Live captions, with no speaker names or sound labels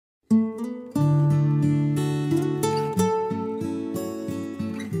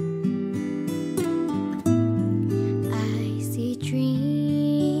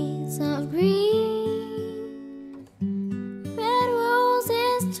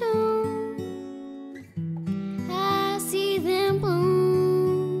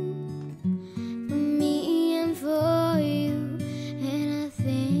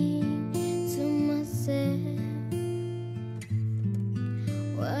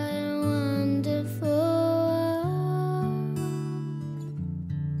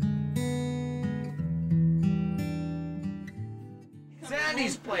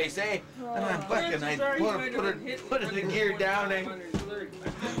place, eh? And I'm fucking, I put it in gear down, eh?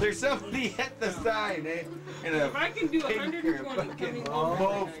 There's somebody at the side, eh? In a pink or fucking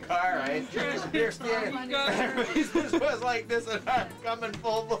mauve car, eh? They're standing. This was like this, and I'm coming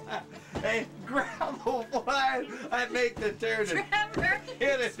full blast. Hey, gravel fly! I make the turn and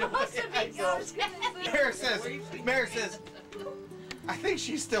hit it. Mary says, I think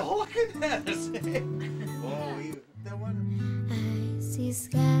she's still looking at us. Oh, you, that one. I see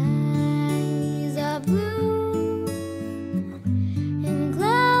skies of blue and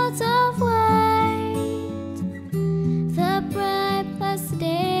clouds of white, the bright blessed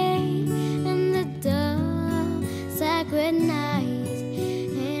day and the dull sacred night.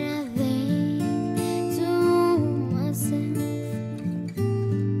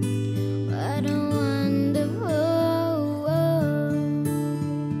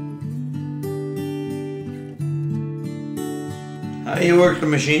 How do you work the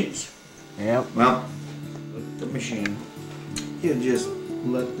machines? Yep. Well, with the machine, you just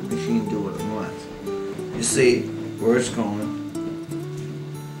let the machine do what it wants. You see where it's going,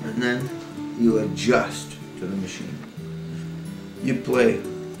 and then you adjust to the machine. You play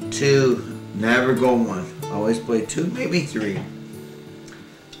 2, never go 1. Always play 2, maybe 3.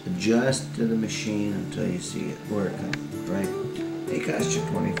 Adjust to the machine until you see it working, right? It costs you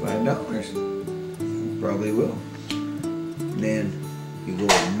 $25. Probably will. Then you go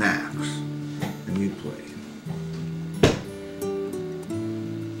to max and you play.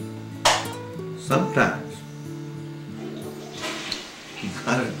 Sometimes you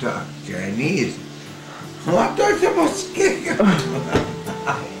gotta talk Chinese. What are you supposed to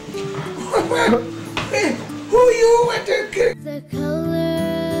Who you went to kick? The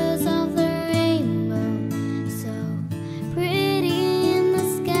colors of the rainbow, so pretty in the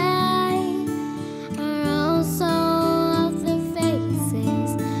sky, are also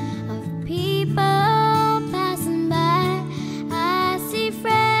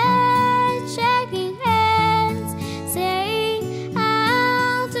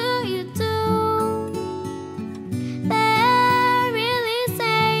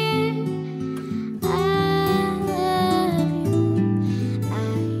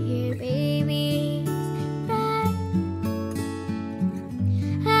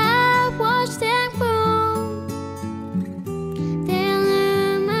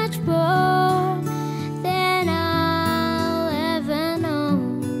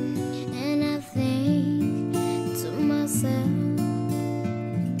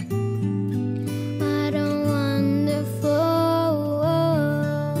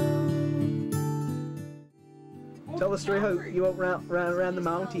Tell the story how you ran around the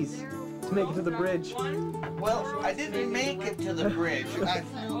Mounties to make it to the bridge. Well, I didn't make it to the bridge. I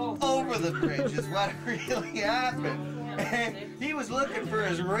flew over the bridge is what really happened. And he was looking for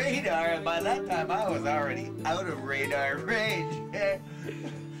his radar, and by that time I was already out of radar range.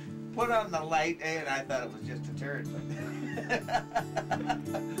 Put on the light, and I thought it was just a turn.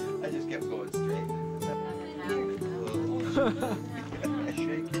 I just kept going straight.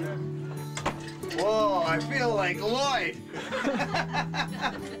 Whoa, I feel like Lloyd.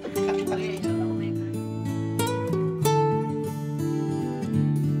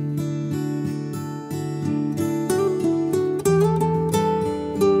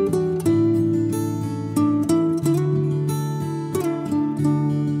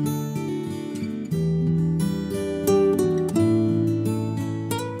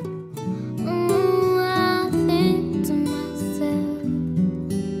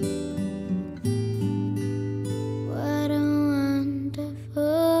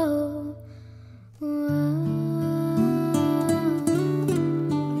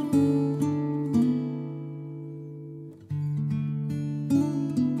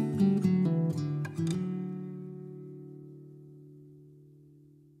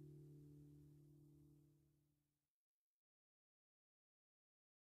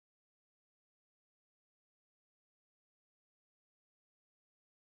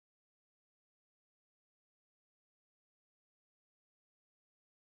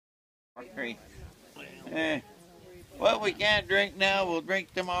 Well, we can't drink now, we'll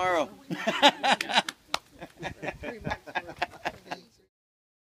drink tomorrow.